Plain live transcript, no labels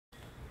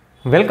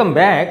Welcome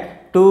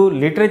back to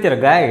Literature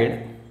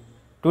Guide.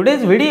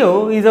 Today's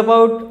video is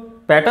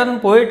about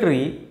pattern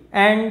poetry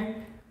and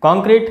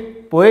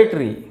concrete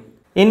poetry.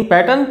 In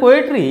pattern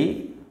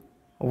poetry,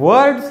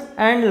 words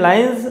and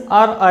lines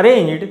are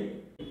arranged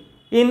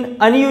in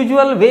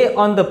unusual way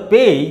on the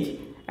page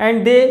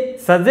and they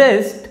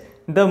suggest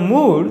the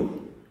mood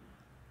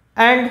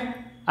and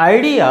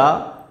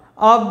idea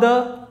of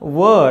the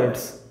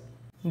words.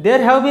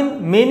 There have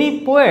been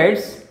many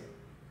poets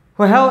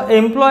who have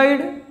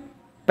employed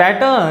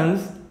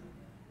patterns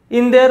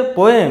in their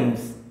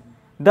poems.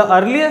 The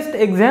earliest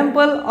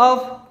example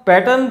of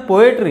pattern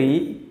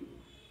poetry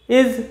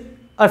is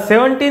a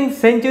 17th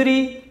century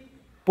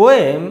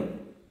poem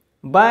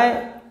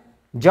by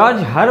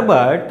George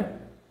Herbert,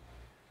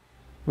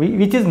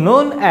 which is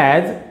known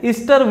as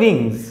Easter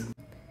Wings.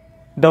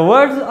 The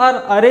words are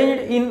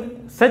arranged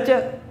in such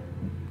a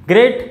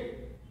great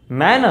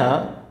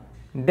manner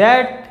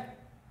that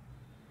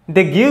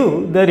they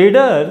give the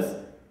readers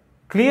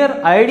clear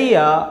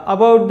idea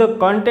about the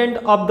content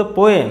of the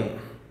poem.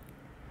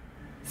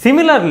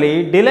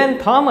 Similarly,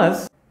 Dylan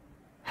Thomas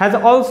has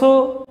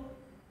also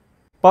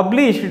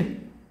published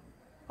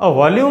a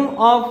volume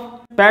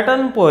of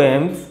pattern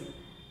poems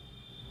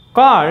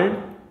called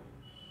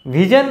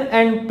Vision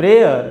and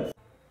Prayer.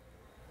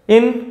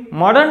 In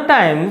modern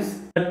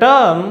times, the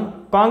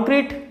term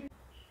concrete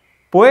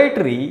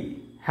poetry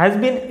has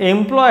been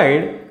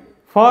employed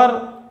for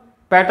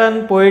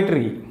pattern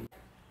poetry.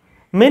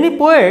 Many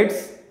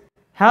poets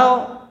have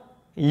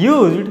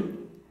used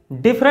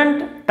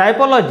different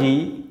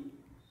typology,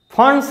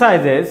 font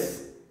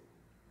sizes,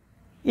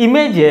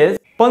 images,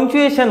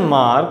 punctuation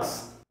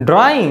marks,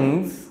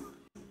 drawings,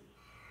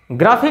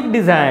 graphic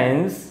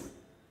designs,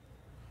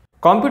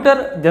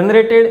 computer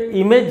generated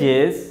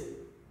images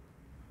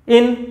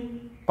in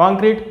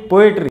concrete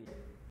poetry.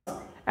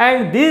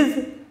 And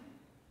these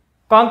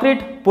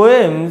concrete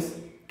poems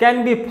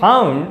can be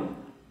found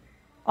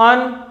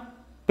on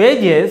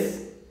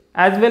pages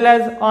as well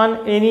as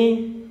on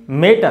any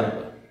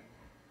metal.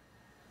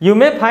 You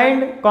may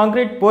find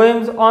concrete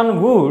poems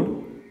on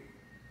wood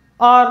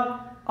or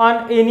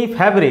on any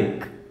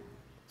fabric.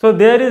 So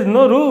there is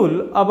no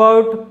rule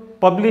about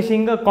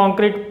publishing a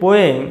concrete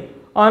poem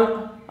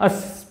on a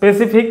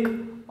specific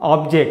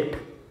object.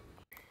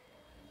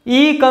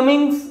 E.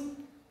 Cummings'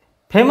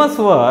 famous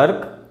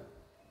work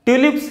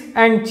Tulips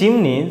and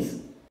Chimneys,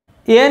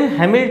 Ian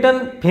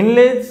Hamilton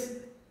Finlay's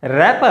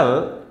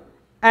Rappel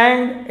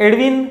and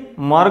Edwin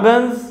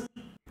Morgan's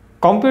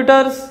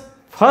Computer's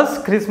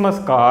First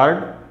Christmas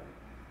Card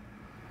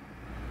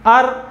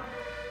are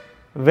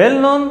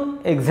well-known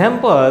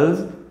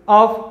examples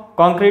of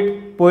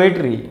concrete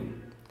poetry.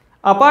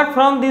 Apart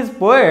from these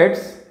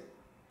poets,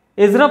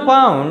 Ezra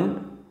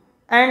Pound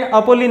and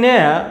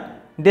Apollinaire,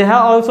 they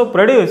have also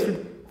produced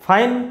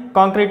fine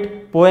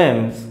concrete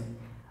poems.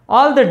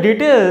 All the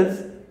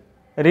details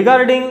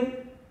regarding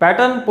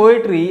pattern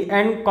poetry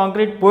and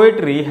concrete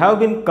poetry have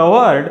been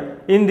covered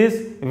in this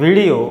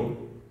video.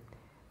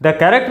 The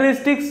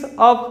characteristics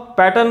of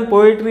pattern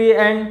poetry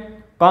and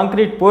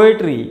concrete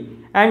poetry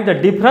and the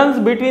difference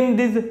between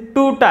these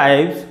two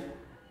types,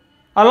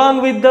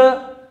 along with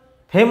the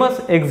famous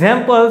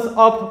examples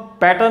of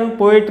pattern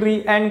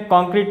poetry and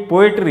concrete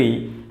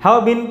poetry,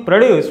 have been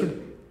produced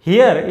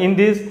here in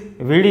this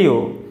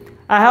video.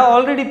 I have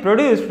already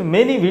produced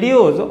many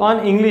videos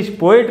on English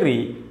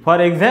poetry. For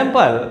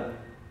example,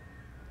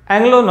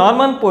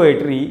 Anglo-Norman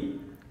poetry,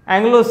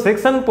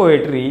 Anglo-Saxon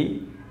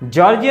poetry,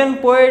 Georgian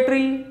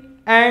poetry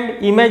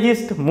and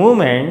Imagist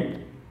movement,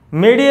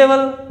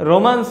 medieval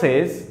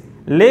romances,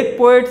 lake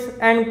poets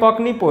and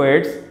cockney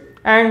poets,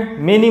 and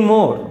many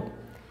more.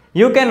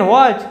 You can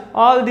watch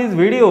all these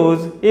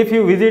videos if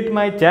you visit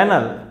my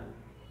channel.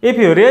 If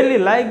you really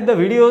like the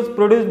videos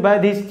produced by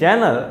this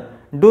channel,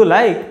 do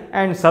like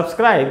and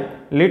subscribe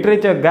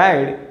Literature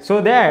Guide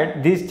so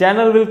that this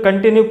channel will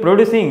continue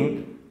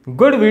producing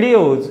good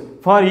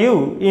videos for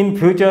you in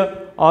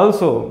future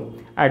also.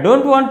 I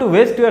don't want to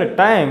waste your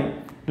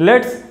time.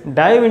 Let's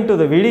dive into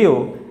the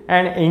video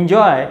and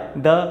enjoy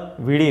the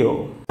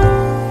video.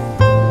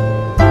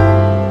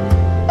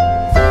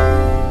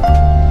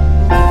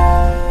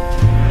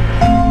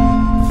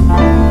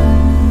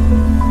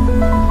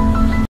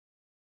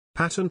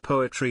 Pattern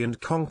poetry and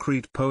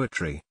concrete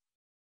poetry.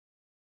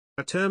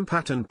 The term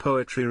pattern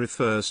poetry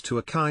refers to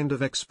a kind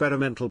of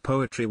experimental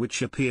poetry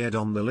which appeared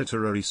on the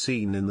literary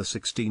scene in the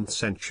 16th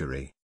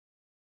century.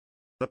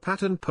 The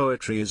pattern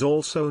poetry is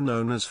also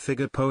known as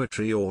figure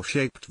poetry or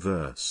shaped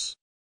verse.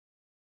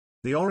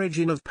 The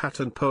origin of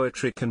pattern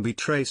poetry can be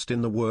traced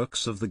in the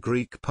works of the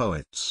Greek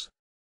poets.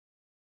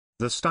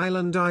 The style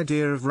and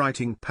idea of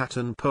writing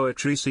pattern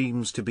poetry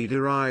seems to be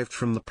derived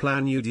from the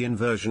Planudian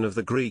version of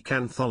the Greek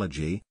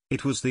anthology.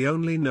 It was the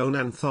only known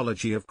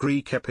anthology of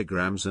Greek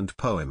epigrams and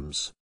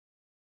poems.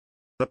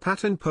 The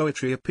pattern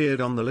poetry appeared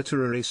on the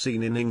literary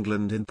scene in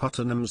England in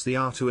Puttenham's The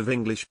Art of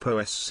English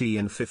Poesy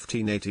in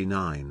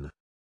 1589.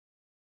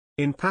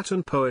 In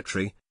pattern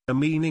poetry, a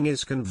meaning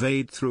is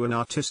conveyed through an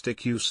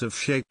artistic use of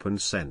shape and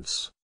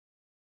sense.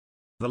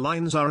 The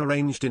lines are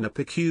arranged in a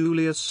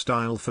peculiar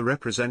style for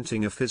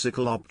representing a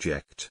physical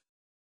object.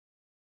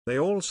 They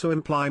also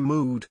imply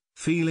mood,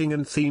 feeling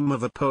and theme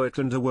of a poet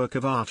and a work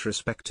of art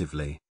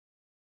respectively.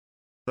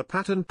 The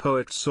pattern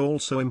poets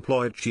also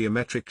employed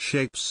geometric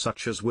shapes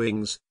such as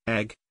wings,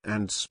 egg,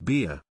 and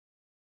spear.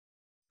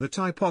 The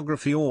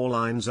typography or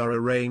lines are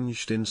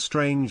arranged in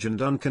strange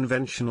and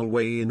unconventional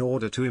way in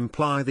order to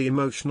imply the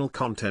emotional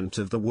content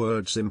of the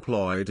words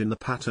employed in the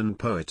pattern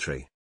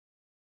poetry.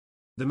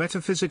 The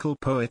metaphysical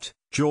poet,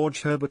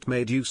 George Herbert,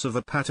 made use of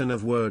a pattern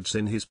of words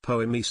in his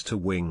poem Easter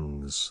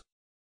Wings.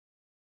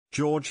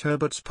 George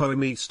Herbert's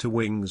poem Easter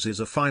Wings is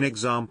a fine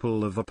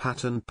example of a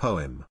pattern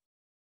poem.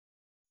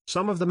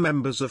 Some of the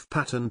members of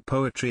pattern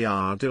poetry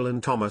are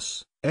Dylan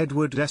Thomas,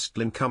 Edward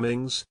Estlin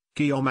Cummings,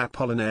 Guillaume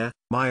Apollinaire,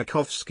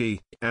 Mayakovsky,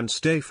 and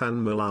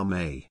Stéphane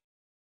Mallarmé.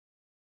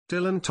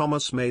 Dylan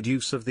Thomas made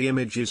use of the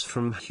images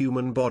from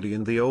human body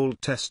in the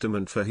Old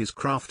Testament for his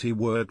crafty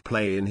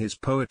wordplay in his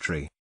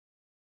poetry.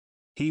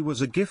 He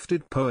was a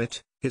gifted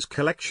poet. His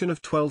collection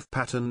of 12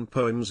 pattern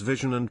poems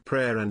Vision and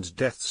Prayer and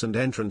Deaths and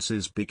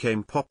Entrances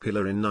became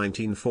popular in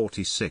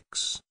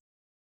 1946.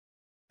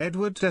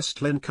 Edward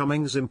Estlin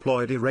Cummings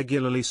employed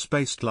irregularly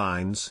spaced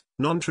lines,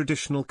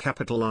 non-traditional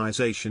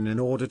capitalization in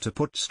order to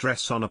put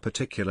stress on a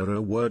particular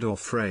word or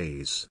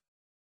phrase.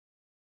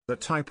 The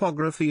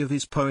typography of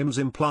his poems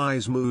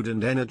implies mood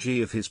and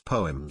energy of his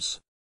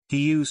poems. He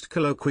used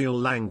colloquial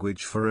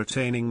language for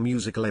attaining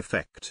musical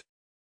effect.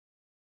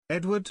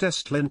 Edward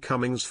Estlin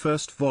Cummings'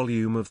 first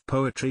volume of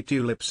poetry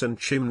Tulips and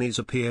Chimneys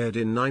appeared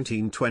in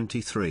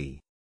 1923.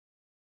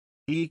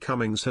 E.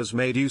 Cummings has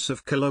made use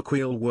of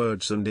colloquial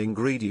words and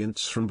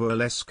ingredients from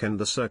burlesque and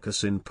the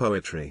circus in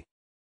poetry.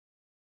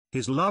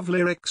 His love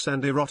lyrics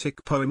and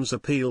erotic poems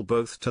appeal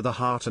both to the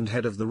heart and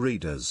head of the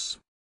readers.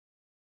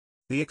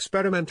 The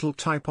experimental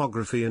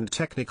typography and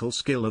technical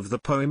skill of the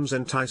poems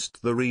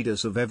enticed the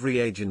readers of every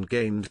age and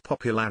gained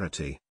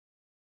popularity.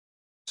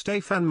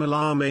 Stéphane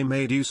Mallarmé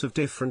made use of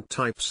different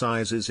type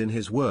sizes in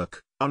his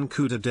work, Un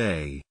coup de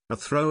dés, A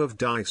Throw of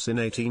Dice in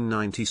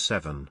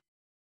 1897.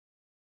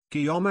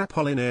 Guillaume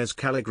Apollinaire's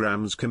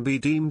calligrams can be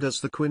deemed as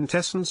the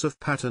quintessence of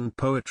pattern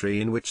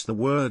poetry in which the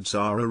words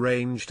are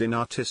arranged in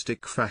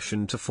artistic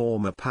fashion to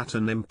form a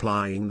pattern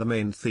implying the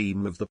main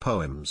theme of the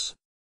poems.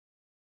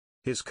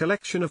 His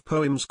collection of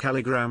poems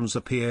Calligrams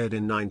appeared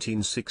in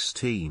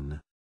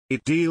 1916.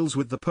 It deals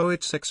with the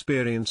poet's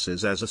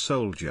experiences as a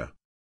soldier.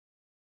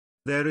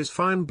 There is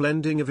fine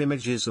blending of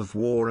images of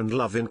war and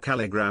love in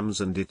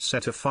calligrams, and it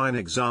set a fine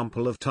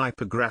example of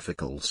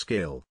typographical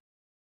skill.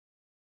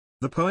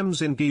 The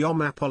poems in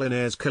Guillaume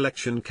Apollinaire's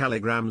collection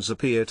Calligrams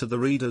appear to the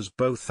readers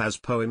both as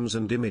poems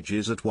and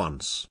images at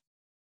once.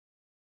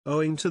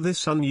 Owing to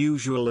this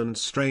unusual and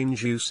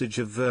strange usage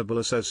of verbal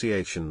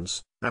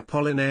associations,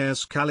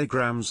 Apollinaire's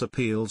Calligrams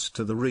appeals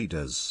to the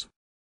readers.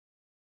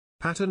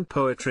 Pattern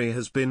poetry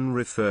has been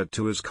referred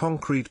to as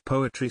concrete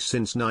poetry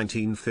since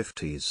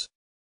 1950s.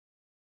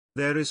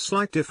 There is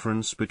slight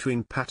difference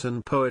between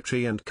pattern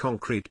poetry and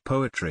concrete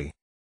poetry.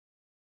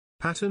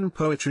 Pattern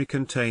poetry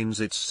contains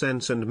its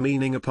sense and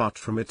meaning apart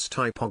from its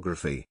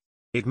typography.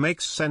 It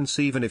makes sense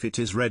even if it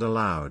is read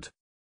aloud.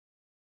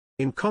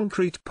 In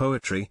concrete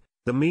poetry,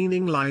 the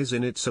meaning lies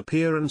in its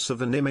appearance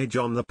of an image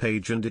on the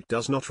page, and it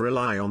does not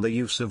rely on the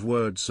use of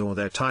words or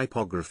their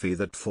typography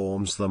that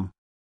forms them.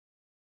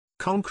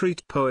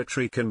 Concrete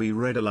poetry can be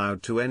read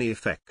aloud to any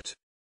effect.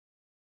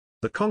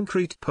 The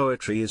concrete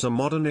poetry is a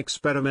modern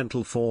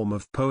experimental form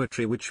of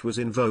poetry which was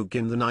in vogue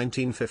in the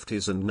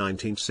 1950s and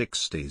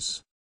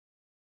 1960s.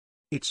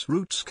 Its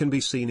roots can be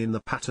seen in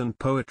the pattern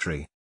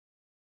poetry.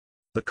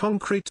 The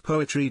concrete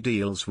poetry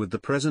deals with the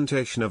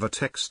presentation of a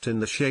text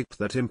in the shape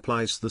that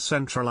implies the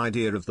central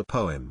idea of the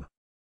poem.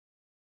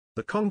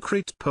 The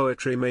concrete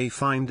poetry may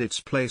find its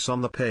place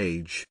on the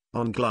page,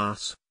 on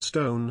glass,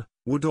 stone,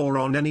 wood, or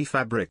on any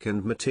fabric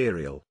and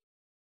material.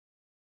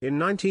 In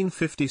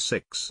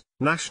 1956,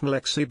 National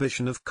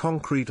Exhibition of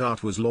Concrete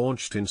Art was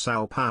launched in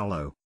São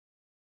Paulo.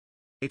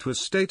 It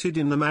was stated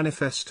in the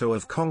Manifesto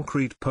of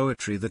Concrete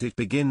Poetry that it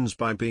begins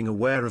by being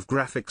aware of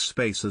graphic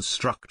space as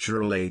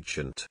structural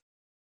agent.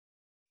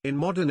 In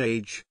modern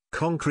age,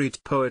 concrete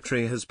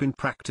poetry has been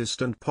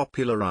practiced and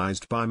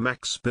popularized by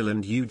Max Bill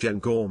and Eugene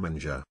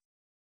Gormanger.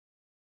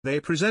 They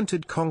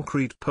presented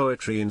concrete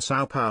poetry in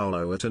São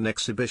Paulo at an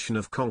exhibition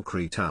of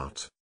concrete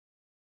art.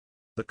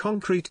 The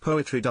concrete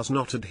poetry does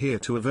not adhere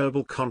to a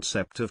verbal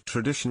concept of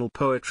traditional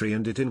poetry,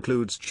 and it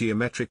includes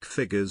geometric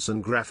figures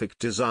and graphic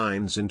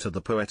designs into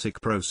the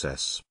poetic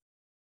process.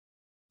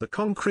 The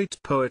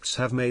concrete poets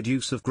have made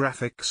use of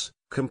graphics,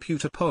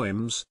 computer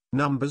poems,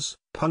 numbers,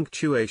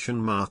 punctuation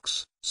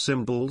marks,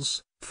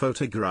 symbols,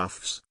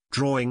 photographs,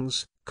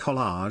 drawings,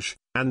 collage,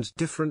 and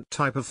different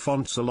type of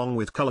fonts along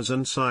with colors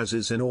and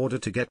sizes in order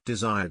to get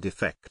desired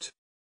effect.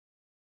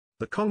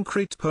 The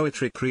concrete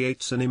poetry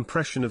creates an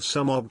impression of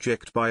some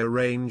object by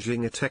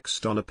arranging a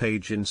text on a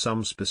page in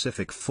some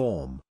specific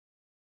form.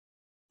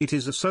 It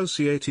is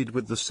associated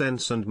with the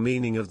sense and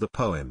meaning of the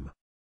poem.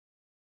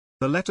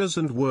 The letters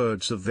and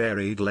words of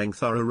varied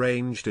length are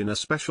arranged in a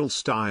special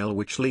style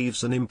which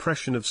leaves an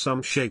impression of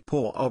some shape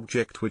or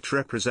object which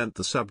represent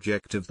the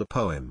subject of the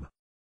poem.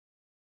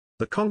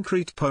 The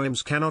concrete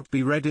poems cannot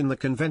be read in the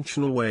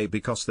conventional way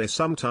because they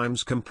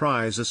sometimes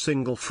comprise a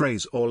single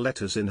phrase or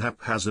letters in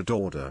haphazard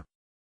order.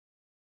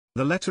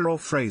 The letter or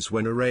phrase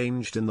when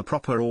arranged in the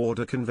proper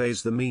order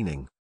conveys the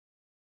meaning.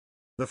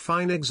 The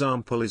fine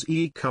example is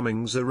E.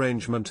 Cummings'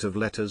 arrangement of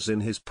letters in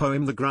his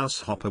poem The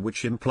Grasshopper,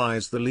 which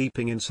implies the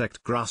leaping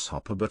insect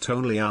grasshopper but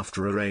only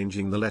after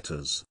arranging the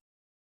letters.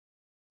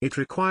 It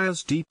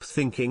requires deep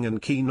thinking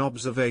and keen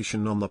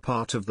observation on the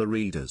part of the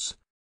readers.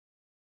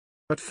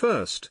 At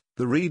first,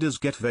 the readers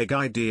get vague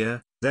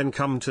idea, then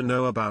come to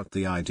know about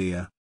the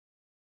idea.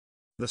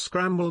 The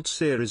scrambled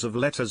series of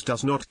letters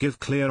does not give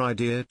clear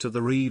idea to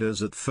the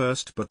readers at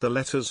first, but the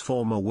letters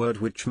form a word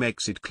which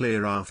makes it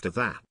clear after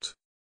that.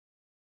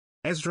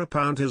 Ezra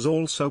Pound has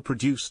also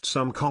produced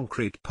some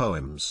concrete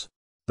poems.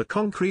 The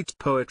concrete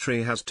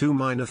poetry has two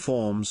minor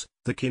forms,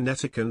 the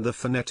kinetic and the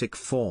phonetic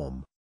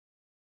form.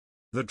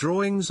 The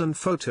drawings and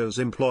photos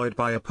employed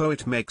by a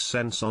poet make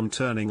sense on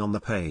turning on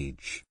the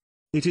page.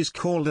 It is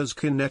called as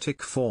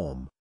kinetic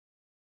form.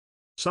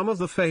 Some of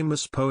the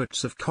famous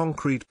poets of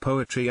concrete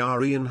poetry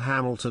are Ian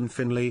Hamilton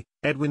Finlay,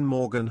 Edwin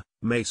Morgan,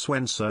 May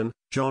Swenson,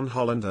 John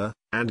Hollander,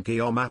 and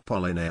Guillaume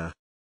Apollinaire.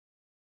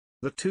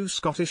 The two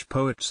Scottish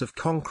poets of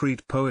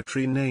concrete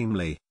poetry,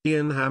 namely,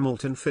 Ian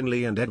Hamilton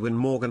Finlay and Edwin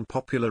Morgan,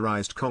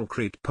 popularised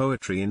concrete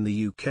poetry in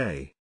the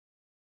UK.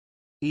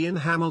 Ian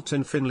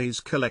Hamilton Finlay's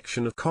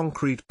collection of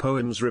concrete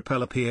poems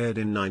Repel appeared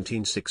in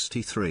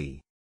 1963.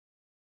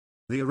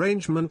 The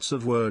arrangements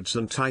of words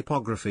and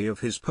typography of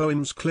his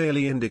poems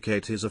clearly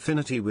indicate his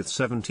affinity with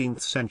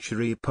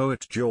 17th-century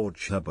poet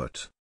George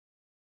Herbert.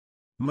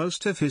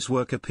 Most of his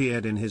work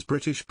appeared in his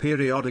British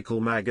periodical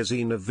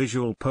magazine of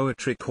visual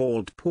poetry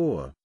called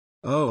Poor,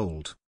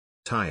 Old,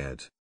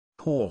 Tired,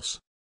 Horse.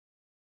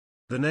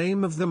 The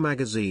name of the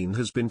magazine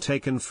has been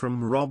taken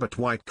from Robert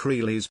White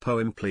Creeley's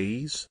poem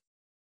Please.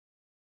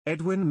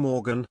 Edwin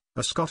Morgan,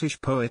 a Scottish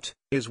poet,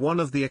 is one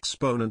of the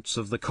exponents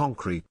of the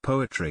concrete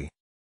poetry.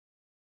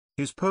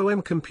 His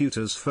poem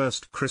Computer's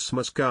First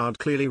Christmas Card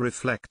clearly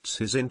reflects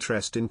his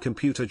interest in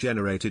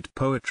computer-generated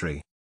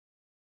poetry.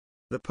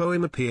 The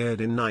poem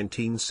appeared in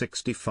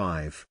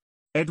 1965.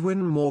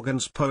 Edwin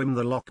Morgan's poem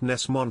The Loch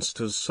Ness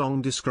Monster's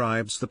Song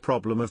describes the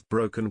problem of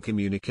broken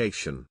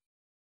communication.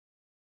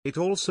 It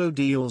also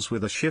deals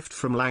with a shift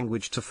from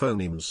language to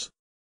phonemes.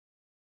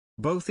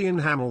 Both Ian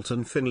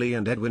Hamilton Finlay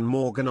and Edwin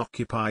Morgan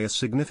occupy a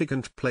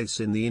significant place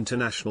in the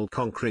international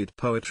concrete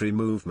poetry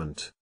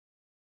movement.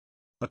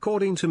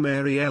 According to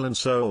Mary Ellen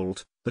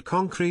Sold, the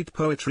concrete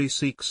poetry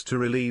seeks to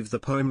relieve the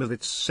poem of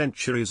its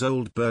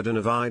centuries-old burden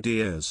of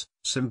ideas,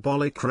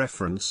 symbolic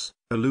reference,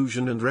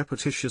 allusion and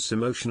repetitious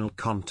emotional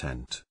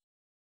content.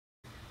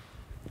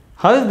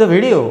 How is the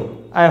video?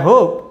 I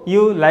hope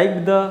you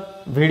liked the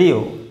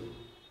video.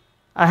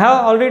 I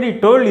have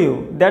already told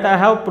you that I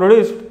have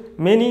produced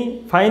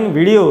many fine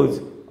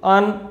videos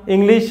on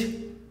English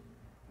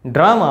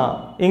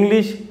drama,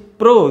 English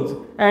prose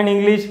and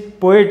English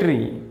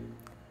poetry.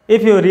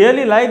 If you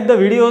really like the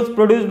videos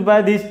produced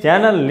by this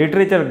channel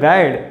Literature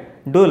Guide,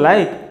 do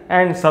like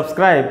and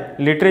subscribe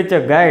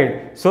Literature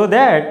Guide so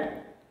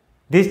that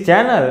this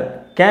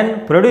channel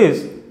can produce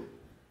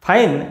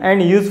fine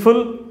and useful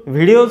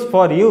videos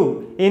for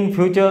you in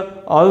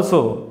future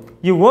also.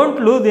 You won't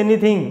lose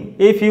anything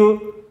if you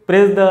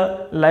press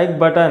the like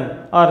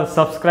button or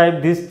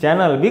subscribe this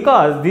channel,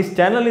 because this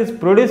channel is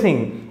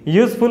producing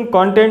useful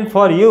content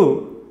for you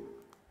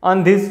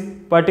on this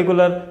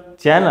particular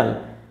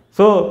channel.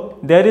 So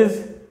there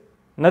is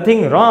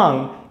nothing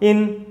wrong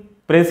in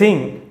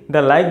pressing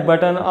the like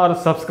button or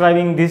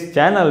subscribing this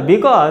channel,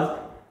 because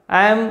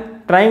I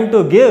am trying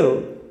to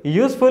give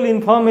useful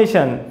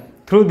information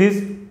through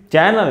this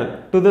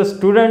channel to the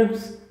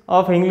students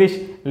of English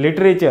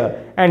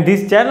literature, and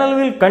this channel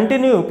will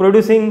continue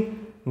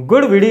producing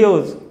good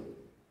videos,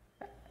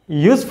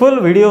 useful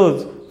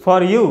videos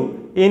for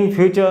you in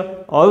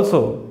future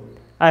also.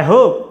 I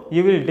hope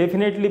you will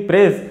definitely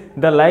press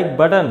the like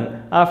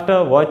button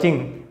after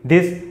watching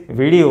this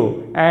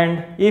video,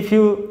 and if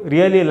you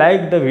really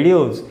like the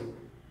videos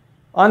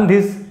on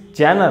this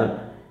channel,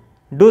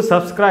 do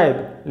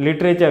subscribe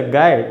Literature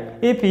Guide.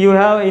 If you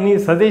have any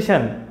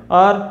suggestion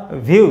or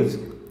views,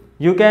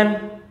 you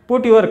can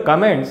put your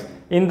comments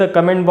in the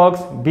comment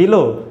box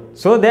below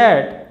so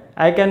that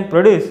I can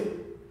produce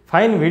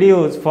fine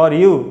videos for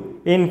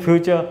you in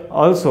future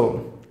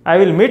also. I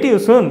will meet you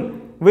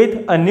soon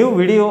with a new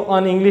video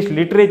on English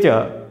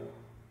literature.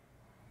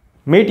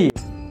 Meet you.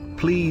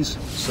 Please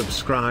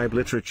subscribe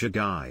Literature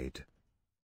Guide.